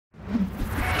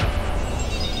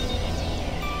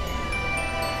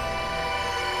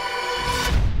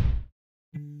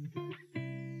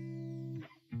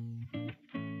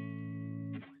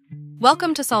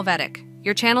Welcome to Solvetic,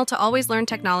 your channel to always learn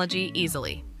technology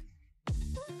easily.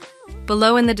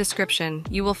 Below in the description,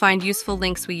 you will find useful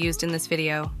links we used in this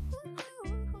video.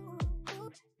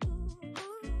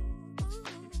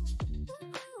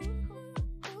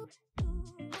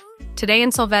 Today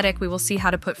in Solvetic, we will see how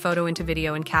to put photo into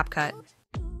video in Capcut.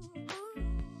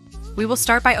 We will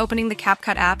start by opening the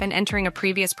Capcut app and entering a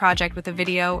previous project with a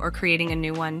video or creating a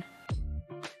new one.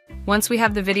 Once we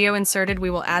have the video inserted,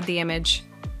 we will add the image.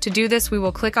 To do this, we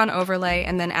will click on Overlay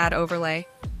and then Add Overlay.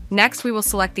 Next, we will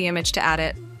select the image to add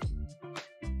it.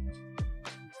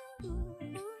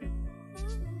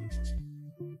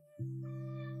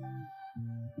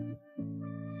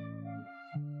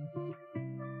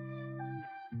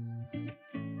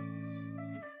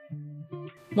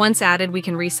 Once added, we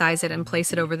can resize it and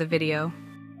place it over the video.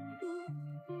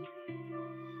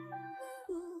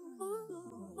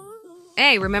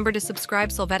 Hey, remember to subscribe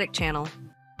Solvetic channel.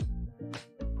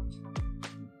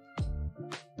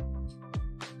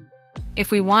 If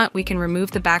we want, we can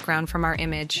remove the background from our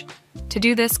image. To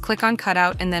do this, click on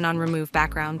Cutout and then on Remove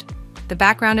Background. The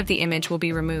background of the image will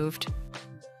be removed.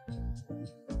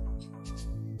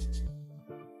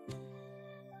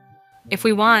 If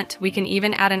we want, we can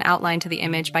even add an outline to the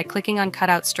image by clicking on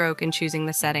Cutout Stroke and choosing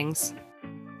the settings.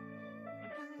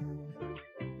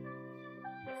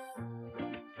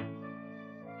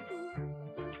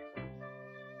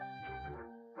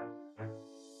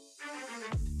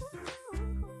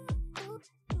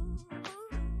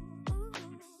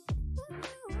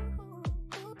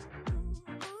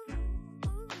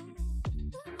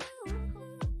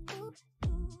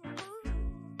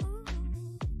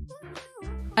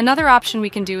 Another option we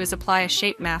can do is apply a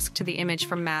shape mask to the image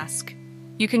from Mask.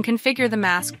 You can configure the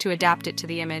mask to adapt it to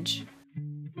the image.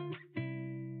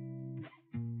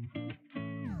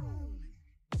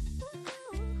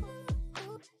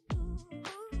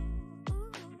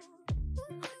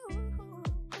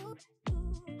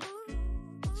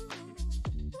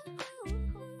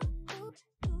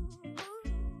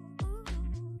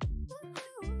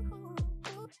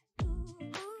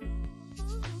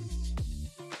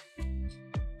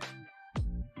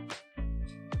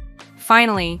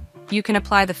 Finally, you can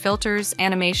apply the filters,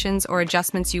 animations, or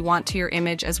adjustments you want to your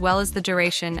image as well as the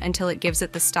duration until it gives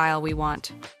it the style we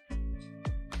want.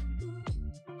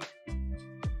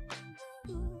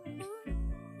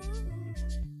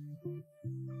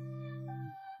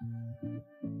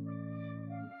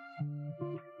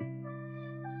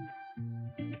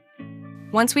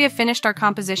 Once we have finished our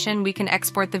composition, we can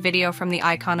export the video from the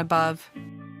icon above.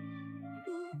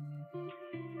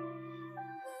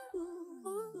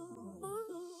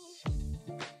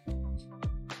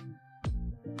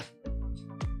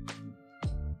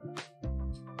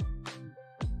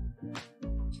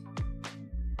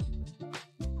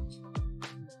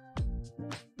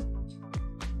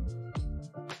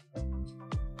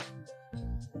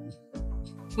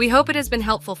 We hope it has been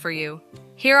helpful for you.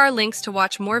 Here are links to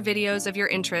watch more videos of your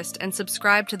interest and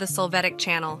subscribe to the Solvetic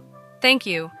channel. Thank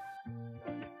you.